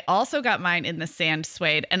 I also got mine in the sand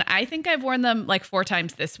suede, and I think I've worn them like 4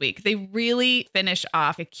 times this week. They really finish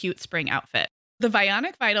off a cute spring outfit. The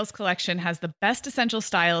Vionic Vitals collection has the best essential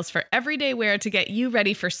styles for everyday wear to get you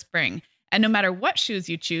ready for spring. And no matter what shoes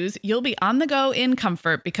you choose, you'll be on the go in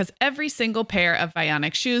comfort because every single pair of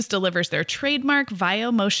Vionic shoes delivers their trademark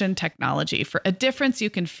VioMotion technology for a difference you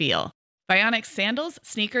can feel. Vionic sandals,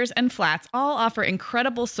 sneakers, and flats all offer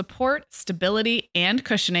incredible support, stability, and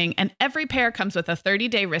cushioning, and every pair comes with a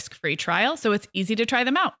 30-day risk-free trial, so it's easy to try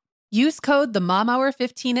them out. Use code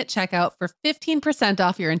TheMomHour15 at checkout for 15%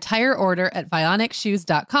 off your entire order at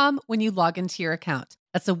VionicShoes.com when you log into your account.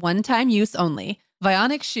 That's a one-time use only.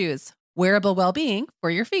 Vionic Shoes. Wearable well-being for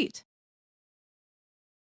your feet.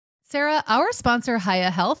 Sarah, our sponsor,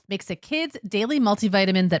 Hiya Health, makes a kids' daily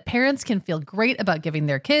multivitamin that parents can feel great about giving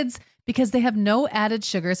their kids because they have no added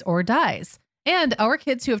sugars or dyes. And our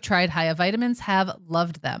kids who have tried Hiya vitamins have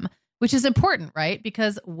loved them, which is important, right?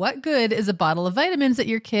 Because what good is a bottle of vitamins that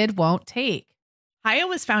your kid won't take? Hiya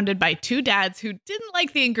was founded by 2 dads who didn't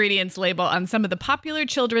like the ingredients label on some of the popular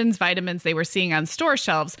children's vitamins they were seeing on store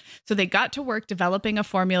shelves, so they got to work developing a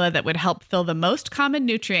formula that would help fill the most common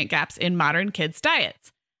nutrient gaps in modern kids'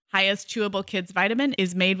 diets. Hiya's Chewable Kids Vitamin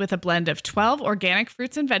is made with a blend of 12 organic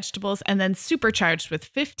fruits and vegetables and then supercharged with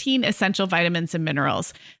 15 essential vitamins and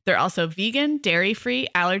minerals. They're also vegan, dairy-free,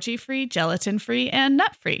 allergy-free, gelatin-free, and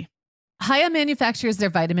nut-free. Hiya manufactures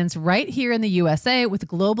their vitamins right here in the USA with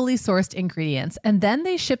globally sourced ingredients, and then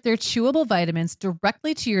they ship their chewable vitamins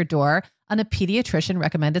directly to your door on a pediatrician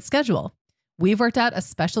recommended schedule. We've worked out a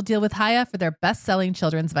special deal with Hiya for their best-selling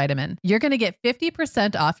children's vitamin. You're going to get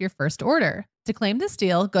 50% off your first order. To claim this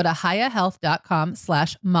deal, go to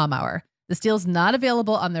hiyahealth.com/momhour. This deal's not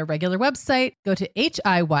available on their regular website. Go to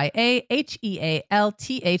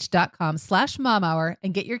hiyahealth.com/momhour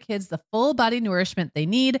and get your kids the full body nourishment they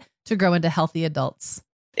need to grow into healthy adults.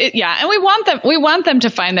 And we want them to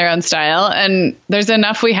find their own style, and there's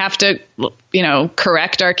enough we have to,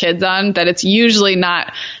 correct our kids on that it's usually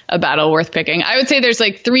not a battle worth picking. I would say there's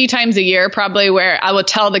like 3 times a year probably where I will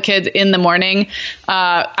tell the kids in the morning,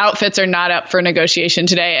 outfits are not up for negotiation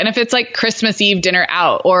today. And if it's like Christmas Eve dinner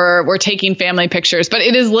out or we're taking family pictures, but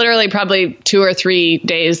it is literally probably 2 or 3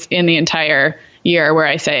 days in the entire year where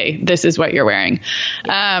I say, this is what you're wearing.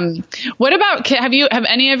 What about, have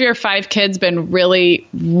any of your 5 kids been really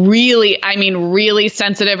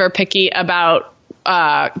sensitive or picky about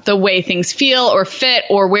the way things feel or fit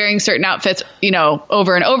or wearing certain outfits,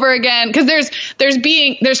 over and over again? Because there's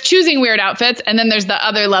choosing weird outfits, and then there's the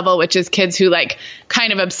other level, which is kids who like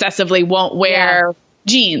kind of obsessively won't wear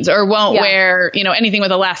jeans or won't wear, anything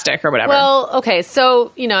with elastic or whatever. Well, okay.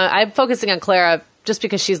 So, I'm focusing on Clara just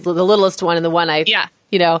because she's the littlest one and the one I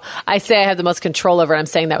say I have the most control over. I'm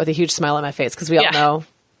saying that with a huge smile on my face because we all know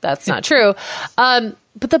that's not true.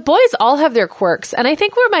 But the boys all have their quirks. And I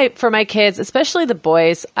think for my kids, especially the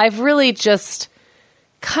boys, I've really just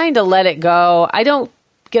kind of let it go. I don't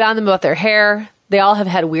get on them about their hair. They all have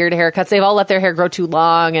had weird haircuts. They've all let their hair grow too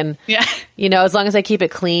long. And, as long as I keep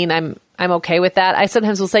it clean, I'm okay with that. I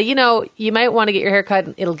sometimes will say, you might want to get your hair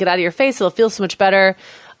cut. It'll get out of your face. It'll feel so much better.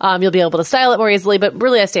 You'll be able to style it more easily, but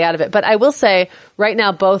really I stay out of it. But I will say right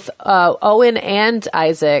now, both Owen and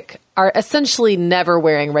Isaac are essentially never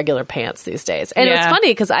wearing regular pants these days. And it's funny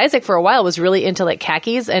because Isaac for a while was really into like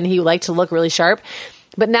khakis and he liked to look really sharp.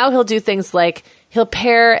 But now he'll do things like he'll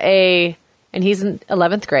pair and he's in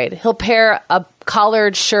 11th grade, he'll pair a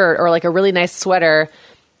collared shirt or like a really nice sweater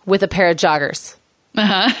with a pair of joggers.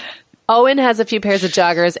 Owen has a few pairs of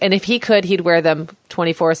joggers, and if he could, he'd wear them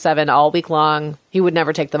 24/7 all week long. He would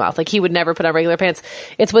never take them off. Like, he would never put on regular pants.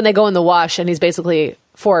 It's when they go in the wash and he's basically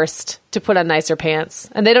forced to put on nicer pants.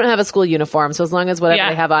 And they don't have a school uniform, so as long as whatever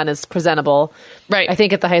they have on is presentable. Right. I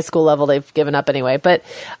think at the high school level they've given up anyway. But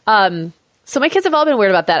so my kids have all been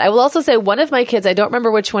weird about that. I will also say one of my kids, I don't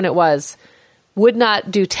remember which one it was, would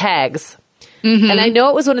not do tags. And I know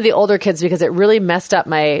it was one of the older kids because it really messed up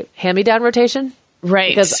my hand-me-down rotation.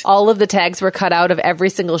 Right. Because all of the tags were cut out of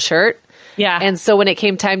every single shirt. Yeah. And so when it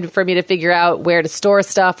came time for me to figure out where to store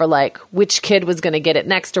stuff or like which kid was going to get it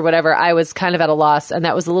next or whatever, I was kind of at a loss, and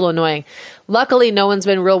that was a little annoying. Luckily, no one's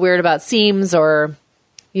been real weird about seams or,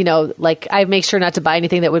 you know, like I make sure not to buy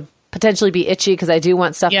anything that would potentially be itchy because I do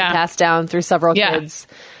want stuff to pass down through several kids.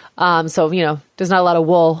 So, you know, there's not a lot of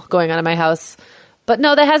wool going on in my house. But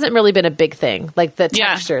no, that hasn't really been a big thing, like the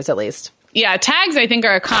textures at least. Yeah, tags I think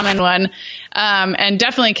are a common one. And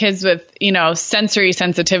definitely kids with, you know, sensory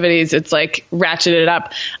sensitivities, it's like ratcheted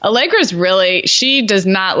up. Allegra's really, she does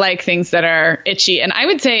not like things that are itchy. And I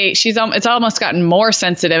would say it's almost gotten more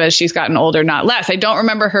sensitive as she's gotten older, not less. I don't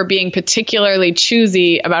remember her being particularly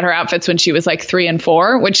choosy about her outfits when she was like 3 and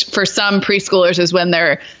 4, which for some preschoolers is when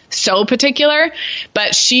they're so particular,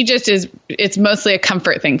 but she just is, it's mostly a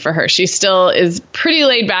comfort thing for her. She still is pretty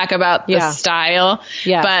laid back about the style,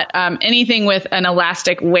 but anything with an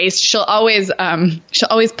elastic waist, she'll always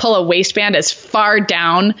pull a waistband as far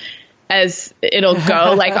down as it'll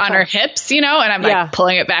go, like on her hips, you know, and I'm like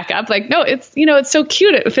pulling it back up. Like, no, it's, you know, it's so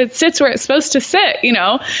cute if it sits where it's supposed to sit, you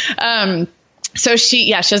know? So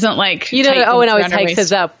she doesn't like, you know, Owen always hikes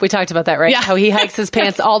his up. We talked about that, right? Yeah. How he hikes his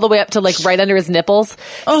pants all the way up to like right under his nipples.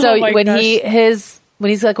 So when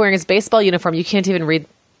he's like wearing his baseball uniform, you can't even read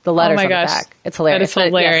the letters on the back. It's hilarious. That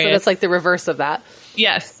is hilarious. So that's like the reverse of that.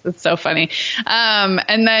 Yes, it's so funny.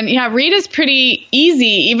 And then, Reed is pretty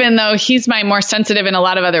easy, even though he's my more sensitive in a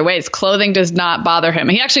lot of other ways. Clothing does not bother him.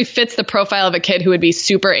 He actually fits the profile of a kid who would be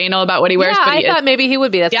super anal about what he wears. Yeah, I thought maybe he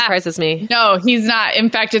would be. That surprises me. No, he's not. In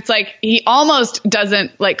fact, it's like he almost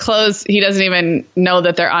doesn't like clothes. He doesn't even know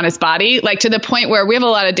that they're on his body, like to the point where we have a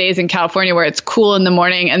lot of days in California where it's cool in the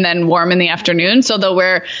morning and then warm in the afternoon. So they'll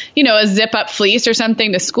wear, you know, a zip up fleece or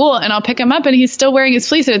something to school, and I'll pick him up and he's still wearing his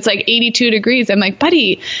fleece and it's like 82 degrees. I'm like,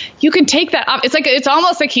 buddy, you can take that off. It's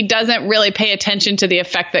almost like he doesn't really pay attention to the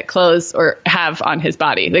effect that clothes have on his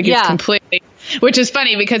body. Like it's completely, which is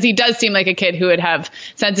funny because he does seem like a kid who would have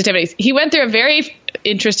sensitivities. He went through a very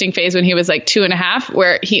interesting phase when he was like 2.5,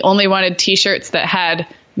 where he only wanted t-shirts that had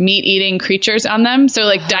meat-eating creatures on them. So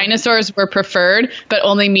like dinosaurs were preferred, but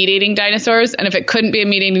only meat-eating dinosaurs. And if it couldn't be a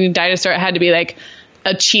meat-eating dinosaur, it had to be like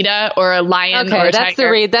a cheetah or a lion or a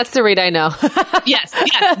tiger. That's the Reed I know. Yes,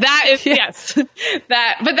 that is but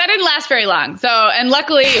that didn't last very long. So, and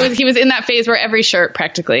luckily he was in that phase where every shirt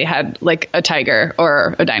practically had like a tiger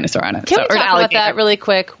or a dinosaur on it. Can we talk about that really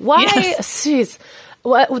quick? Why? Jeez.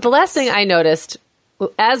 Well, the last thing I noticed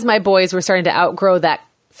as my boys were starting to outgrow that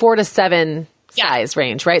 4 to 7 size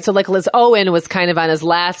range, right? So like Liz Owen was kind of on his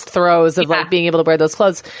last throes of like being able to wear those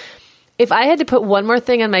clothes. If I had to put one more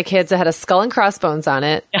thing on my kids that had a skull and crossbones on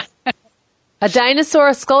it, a dinosaur,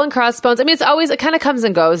 a skull and crossbones. I mean, it kind of comes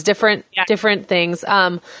and goes, different things.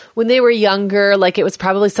 When they were younger, like it was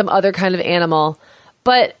probably some other kind of animal.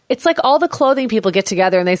 But it's like all the clothing people get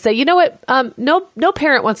together and they say, you know what? No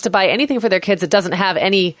parent wants to buy anything for their kids that doesn't have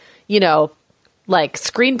any, you know, like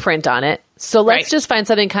screen print on it. So let's just find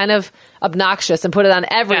something kind of obnoxious and put it on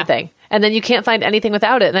everything. Yeah. And then you can't find anything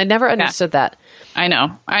without it. And I never understood that. I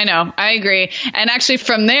know. I agree. And actually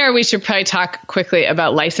from there, we should probably talk quickly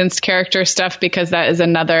about licensed character stuff, because that is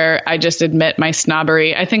another, I just admit my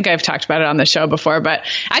snobbery. I think I've talked about it on the show before, but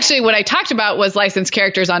actually what I talked about was licensed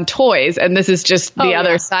characters on toys. And this is just the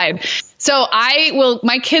other side. So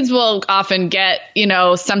my kids will often get, you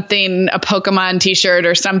know, something, a Pokemon t-shirt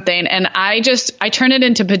or something. And I turn it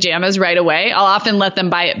into pajamas right away. I'll often let them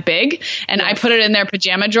buy it big and I put it in their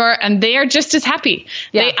pajama drawer and they are just as happy.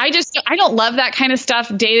 Yeah. I don't love that kind of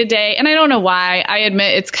stuff day to day. And I don't know why. I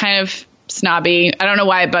admit it's kind of snobby. I don't know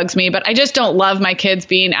why it bugs me, but I just don't love my kids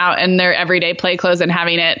being out in their everyday play clothes and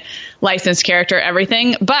having it licensed character,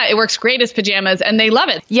 everything, but it works great as pajamas and they love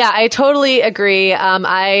it. Yeah, I totally agree. That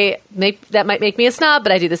might make me a snob,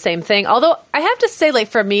 but I do the same thing. Although I have to say, like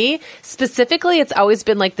for me specifically, it's always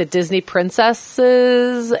been like the Disney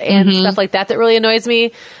princesses and stuff like that really annoys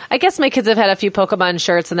me. I guess my kids have had a few Pokemon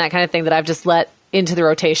shirts and that kind of thing that I've just let into the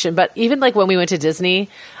rotation. But even like when we went to Disney,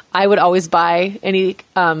 I would always buy any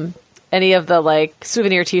of the like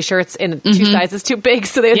souvenir t-shirts in 2 sizes too big,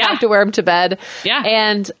 so they would have to wear them to bed. Yeah.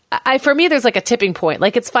 And for me, there's like a tipping point.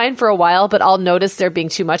 Like it's fine for a while, but I'll notice there being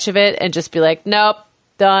too much of it and just be like, nope,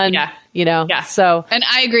 done. Yeah. Yeah. So, and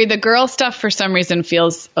I agree. The girl stuff for some reason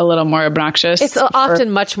feels a little more obnoxious. It's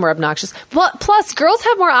often much more obnoxious. Plus, girls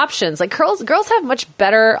have more options. Like girls have much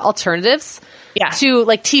better alternatives to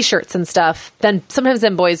like t-shirts and stuff than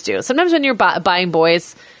boys do. Sometimes when you're buying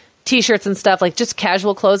boys t-shirts and stuff, like just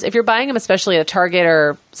casual clothes, if you're buying them, especially at a Target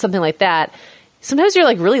or something like that, sometimes you're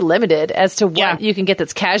like really limited as to what you can get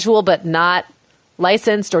that's casual but not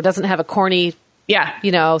licensed or doesn't have a corny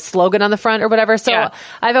slogan on the front or whatever. So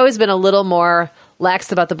I've always been a little more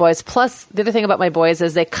lax about the boys. Plus, the other thing about my boys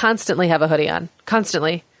is they constantly have a hoodie on.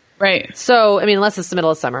 Constantly. Right. So, I mean, unless it's the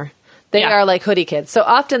middle of summer. They are like hoodie kids. So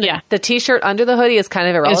often the t-shirt under the hoodie is kind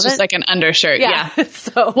of irrelevant. It's just like an undershirt. Yeah.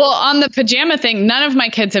 So, well, on the pajama thing, none of my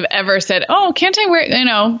kids have ever said, oh, can't I wear,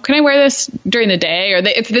 can I wear this during the day? Or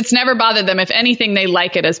it's never bothered them. If anything, they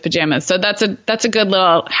like it as pajamas. So that's a good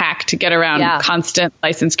little hack to get around constant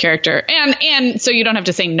licensed character. And so you don't have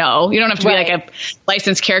to say no. You don't have to be like a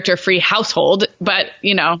licensed character free household. But,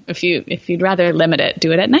 if you'd rather limit it,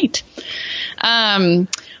 do it at night.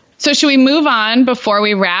 So should we move on before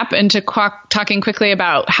we wrap into talking quickly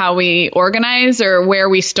about how we organize or where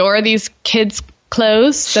we store these kids'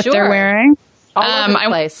 clothes that they're wearing? All over the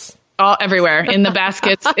place. All everywhere, in the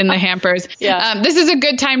baskets, in the hampers. This is a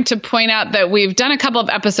good time to point out that we've done a couple of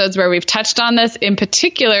episodes where we've touched on this. In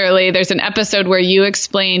particularly, there's an episode where you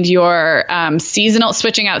explained your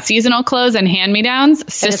switching out seasonal clothes and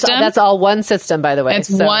hand-me-downs system. That's all one system, by the way. It's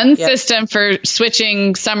one system for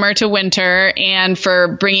switching summer to winter and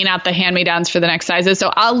for bringing out the hand-me-downs for the next sizes.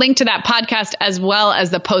 So I'll link to that podcast as well as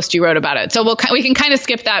the post you wrote about it. So we can kind of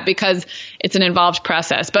skip that because it's an involved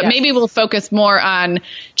process. But maybe we'll focus more on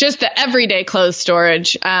just the everyday clothes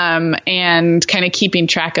storage and kind of keeping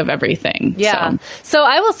track of everything. Yeah. So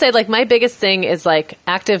I will say, like, my biggest thing is like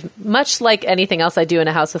active, much like anything else I do in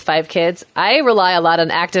a house with 5 kids, I rely a lot on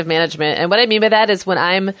active management. And what I mean by that is when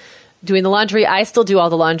I'm doing the laundry, I still do all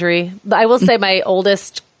the laundry. But I will say my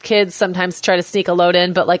oldest kids sometimes try to sneak a load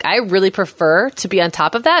in, but like I really prefer to be on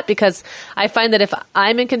top of that because I find that if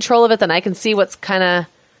I'm in control of it, then I can see what's kind of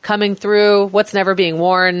coming through, what's never being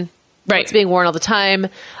worn. Right. It's being worn all the time.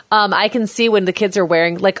 I can see when the kids are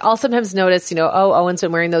wearing, like, I'll sometimes notice, Owen's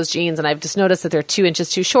been wearing those jeans and I've just noticed that they're 2 inches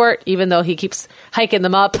too short, even though he keeps hiking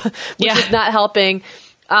them up, which is not helping.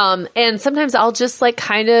 And sometimes I'll just like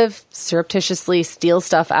kind of surreptitiously steal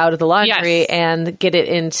stuff out of the laundry and get it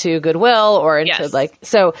into Goodwill or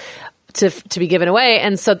into to be given away.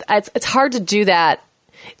 And so it's hard to do that.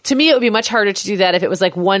 To me, it would be much harder to do that if it was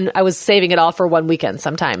like I was saving it all for one weekend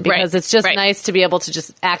sometime because it's just nice to be able to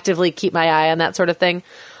just actively keep my eye on that sort of thing.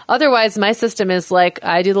 Otherwise, my system is like,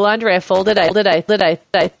 I do the laundry, I fold it, I put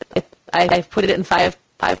it in five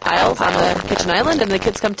piles on the kitchen island and the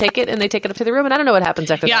kids come take it and they take it up to the room and I don't know what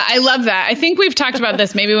happens after that. Yeah, I love that. I think we've talked about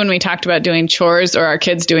this maybe when we talked about doing chores or our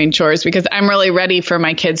kids doing chores because I'm really ready for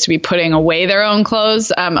my kids to be putting away their own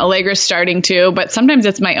clothes. Allegra's starting to, but sometimes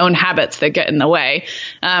it's my own habits that get in the way.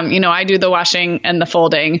 I do the washing and the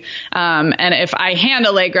folding. And if I hand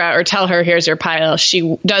Allegra or tell her, here's your pile,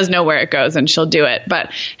 she does know where it goes and she'll do it.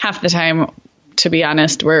 But half the time, to be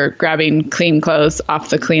honest, we're grabbing clean clothes off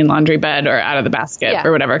the clean laundry bed or out of the basket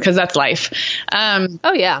or whatever, because that's life. A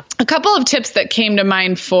couple of tips that came to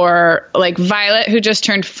mind for like Violet, who just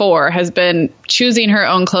turned 4, has been choosing her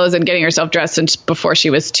own clothes and getting herself dressed since before she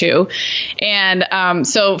was 2. And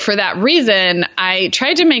so for that reason, I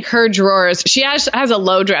tried to make her drawers. She has a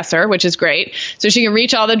low dresser, which is great. So she can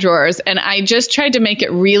reach all the drawers. And I just tried to make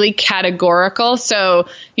it really categorical. So,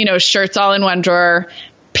 shirts all in one drawer,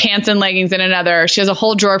 pants and leggings in another. She has a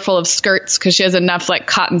whole drawer full of skirts because she has enough like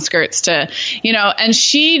cotton skirts to, and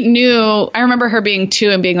she knew, I remember her being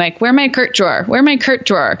 2 and being like, where my Kurt drawer? Where my Kurt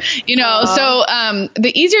drawer? So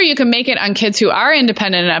the easier you can make it on kids who are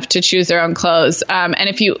independent enough to choose their own clothes. And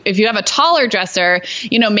if you have a taller dresser,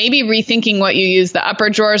 maybe rethinking what you use the upper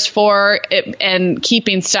drawers for and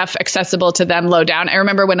keeping stuff accessible to them low down. I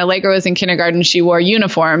remember when Allegra was in kindergarten, she wore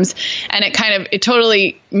uniforms and it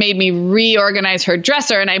totally made me reorganize her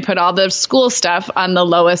dresser. And I put all the school stuff on the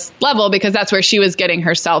lowest level because that's where she was getting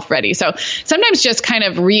herself ready. So sometimes just kind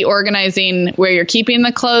of reorganizing where you're keeping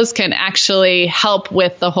the clothes can actually help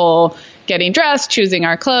with the whole getting dressed, choosing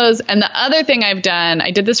our clothes. And the other thing I've done,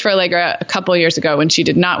 I did this for Allegra a couple years ago when she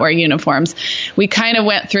did not wear uniforms. We kind of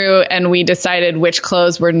went through and we decided which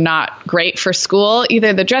clothes were not great for school.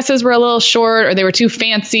 Either the dresses were a little short or they were too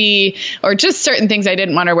fancy or just certain things I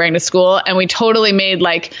didn't want her wearing to school. And we totally made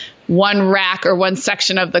like one rack or one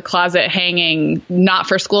section of the closet hanging not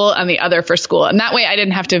for school and the other for school. And that way I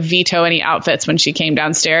didn't have to veto any outfits when she came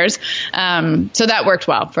downstairs. So that worked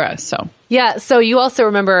well for us. So. Yeah. So you also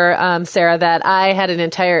remember, Sarah, that I had an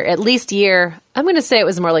entire at least year I'm going to say it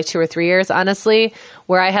was more like 2 or 3 years, honestly,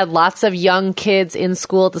 where I had lots of young kids in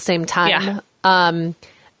school at the same time. Yeah.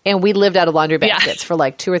 And we lived out of laundry baskets for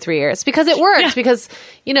like 2 or 3 years because it worked. Yeah. Because,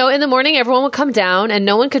 in the morning, everyone would come down and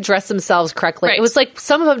no one could dress themselves correctly. Right. It was like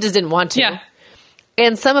some of them just didn't want to. Yeah.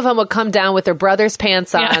 And some of them would come down with their brother's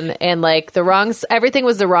pants on and like everything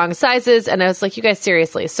was the wrong sizes. And I was like, you guys,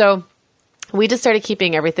 seriously. So we just started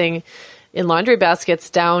keeping everything in laundry baskets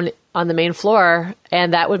down on the main floor,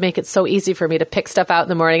 and that would make it so easy for me to pick stuff out in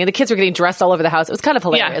the morning. And the kids were getting dressed all over the house. It was kind of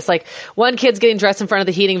hilarious. Yeah. Like one kid's getting dressed in front of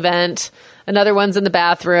the heating vent, another one's in the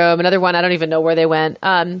bathroom, another one, I don't even know where they went.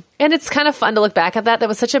 And it's kind of fun to look back at that. That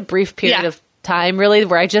was such a brief period of time, really,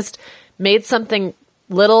 where I just made something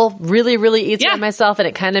little really, really easy on myself, and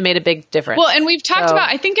it kind of made a big difference. Well, and we've talked about,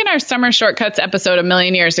 I think in our Summer Shortcuts episode a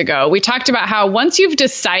million years ago, we talked about how once you've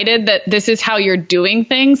decided that this is how you're doing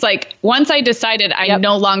things, like once I decided I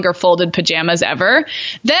no longer folded pajamas ever,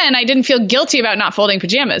 then I didn't feel guilty about not folding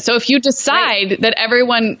pajamas. So if you decide that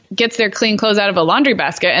everyone gets their clean clothes out of a laundry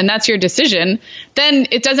basket and that's your decision, then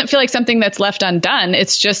it doesn't feel like something that's left undone.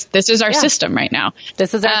 It's just, this is our system right now.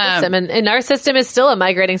 This is our system. And our system is still a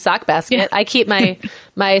migrating sock basket. Yeah. I keep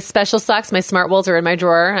my special socks, my Smart Wools are in my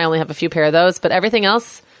drawer. I only have a few pair of those, but everything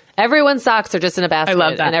else, everyone's socks are just in a basket. I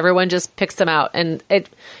love that. And everyone just picks them out. And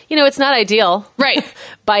it's not ideal. Right.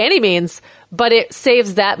 by any means, but it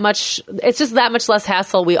saves that much. It's just that much less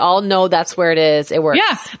hassle. We all know that's where it is. It works.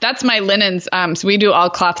 Yeah. That's my linens. So we do all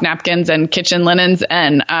cloth napkins and kitchen linens,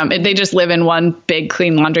 and they just live in one big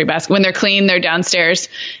clean laundry basket. When they're clean, they're downstairs.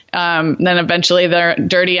 Then eventually they're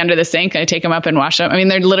dirty under the sink. I take them up and wash them. I mean,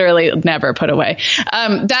 they're literally never put away.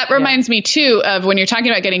 That reminds me too of when you're talking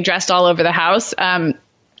about getting dressed all over the house.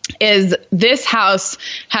 Is this house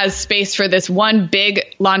has space for this one big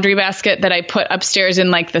laundry basket that I put upstairs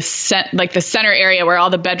in like the center area where all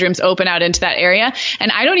the bedrooms open out into that area.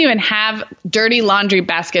 And I don't even have dirty laundry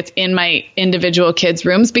baskets in my individual kids'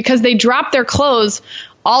 rooms because they drop their clothes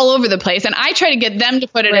all over the place. And I try to get them to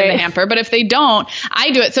put it in the hamper, but if they don't,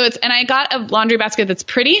 I do it. So and I got a laundry basket that's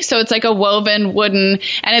pretty. So it's like a woven wooden,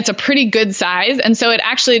 and it's a pretty good size. And so it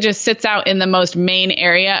actually just sits out in the most main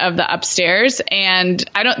area of the upstairs. And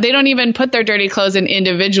they don't even put their dirty clothes in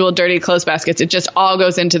individual dirty clothes baskets. It just all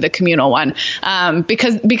goes into the communal one.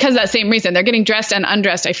 Because that same reason, they're getting dressed and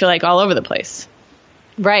undressed, I feel like, all over the place.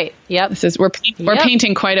 Right. Yep. We're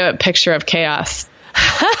painting quite a picture of chaos.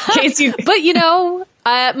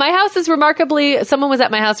 But my house is remarkably, someone was at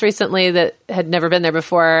my house recently that had never been there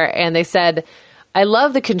before, and they said, I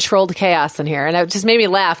love the controlled chaos in here. And it just made me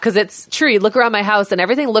laugh because it's true. You look around my house and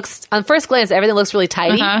everything looks, on first glance, everything looks really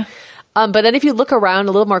tidy. Uh-huh. But then if you look around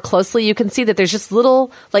a little more closely, you can see that there's just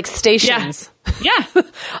little like stations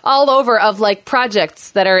all over of like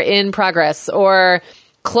projects that are in progress or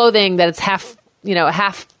clothing that it's half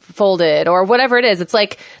folded or whatever it is. It's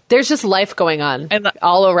like there's just life going on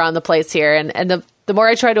all around the place here. And the more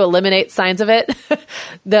I try to eliminate signs of it,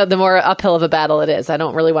 the more uphill of a battle it is. I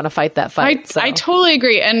don't really want to fight that fight. I totally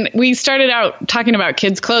agree. And we started out talking about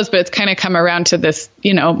kids' clothes, but it's kind of come around to this,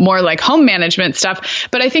 more like home management stuff.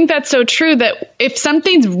 But I think that's so true that if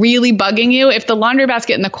something's really bugging you, if the laundry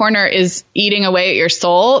basket in the corner is eating away at your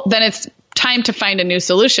soul, then it's time to find a new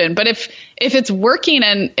solution. But if it's working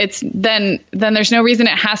and then there's no reason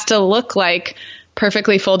it has to look like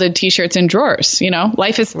perfectly folded t-shirts and drawers.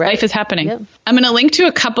 Life is happening. Yep. I'm going to link to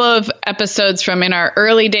a couple of episodes from in our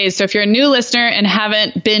early days. So if you're a new listener and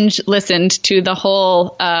haven't binge listened to the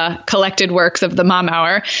whole collected works of the Mom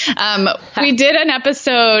Hour, we did an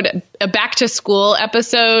episode, a back to school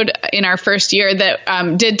episode in our first year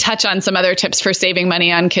that did touch on some other tips for saving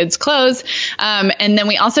money on kids' clothes. And then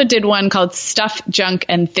we also did one called Stuff, Junk,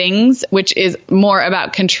 and Things, which is more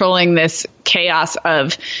about controlling this chaos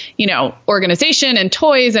of, organization and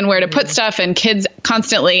toys and where to put stuff and kids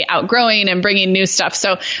constantly outgrowing and bringing new stuff.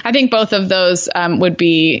 So I think both of those would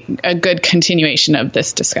be a good continuation of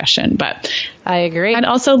this discussion. But I agree. I'd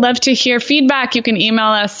also love to hear feedback. You can email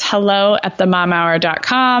us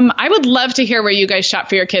hello@themomhour.com. I would love to hear where you guys shop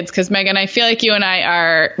for your kids because Megan, I feel like you and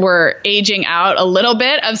I we're aging out a little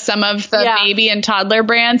bit of some of the baby and toddler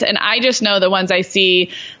brands. And I just know the ones I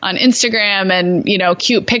see on Instagram and,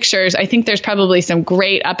 cute pictures. I think there's probably some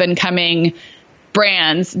great up and coming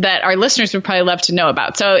brands that our listeners would probably love to know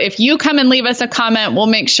about. So if you come and leave us a comment, we'll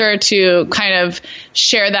make sure to kind of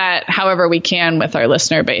share that however we can with our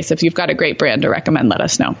listener base. If you've got a great brand to recommend, let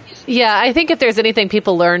us know. Yeah, I think if there's anything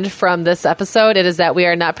people learned from this episode, it is that we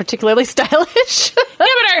are not particularly stylish.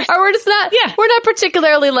 We're just not. Yeah. We're not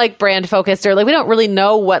particularly like brand focused or like we don't really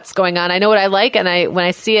know what's going on. I know what I like, and when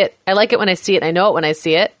I see it, I like it when I see it. And I know it when I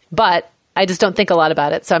see it, but I just don't think a lot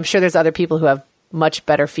about it. So I'm sure there's other people who have much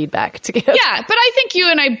better feedback to give. Yeah, but I think you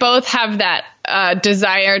and I both have that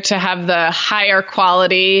desire to have the higher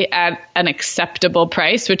quality at an acceptable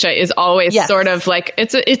price, which is always sort of like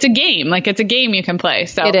it's a game. Like it's a game you can play.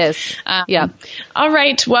 So it is. Yeah. All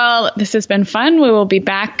right. Well, this has been fun. We will be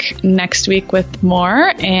back next week with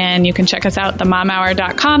more, and you can check us out at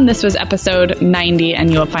themomhour.com. This was episode 90,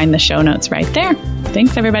 and you will find the show notes right there.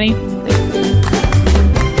 Thanks, everybody.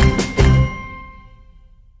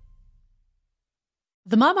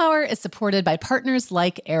 The Mom Hour is supported by partners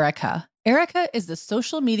like Erica. Erica is the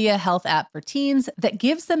social media health app for teens that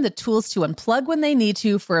gives them the tools to unplug when they need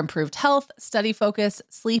to for improved health, study focus,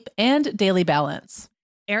 sleep, and daily balance.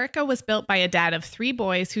 Erica was built by a dad of 3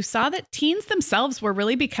 boys who saw that teens themselves were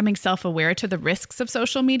really becoming self-aware to the risks of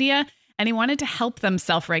social media, and he wanted to help them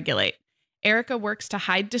self-regulate. Erica works to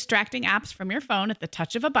hide distracting apps from your phone at the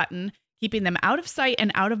touch of a button, keeping them out of sight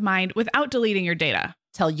and out of mind without deleting your data.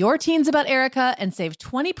 Tell your teens about Erica and save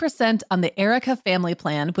 20% on the Erica family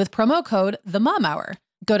plan with promo code TheMomHour.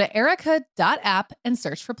 Go to erica.app and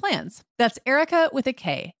search for plans. That's Erica with a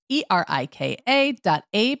K, ERIKA.app,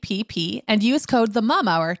 and use code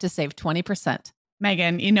TheMomHour to save 20%.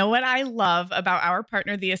 Megan, you know what I love about our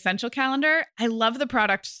partner, The Essential Calendar? I love the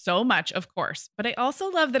product so much, of course, but I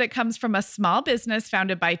also love that it comes from a small business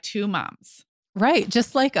founded by 2 moms. Right,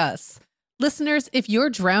 just like us. Listeners, if you're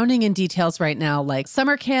drowning in details right now, like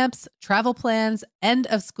summer camps, travel plans, end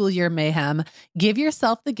of school year mayhem, give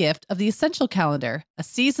yourself the gift of the Essential Calendar, a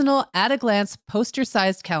seasonal, at-a-glance,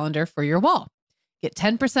 poster-sized calendar for your wall. Get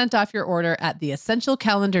 10% off your order at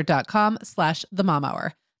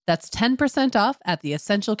theessentialcalendar.com/themomhour. That's 10% off at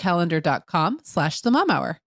theessentialcalendar.com/themomhour.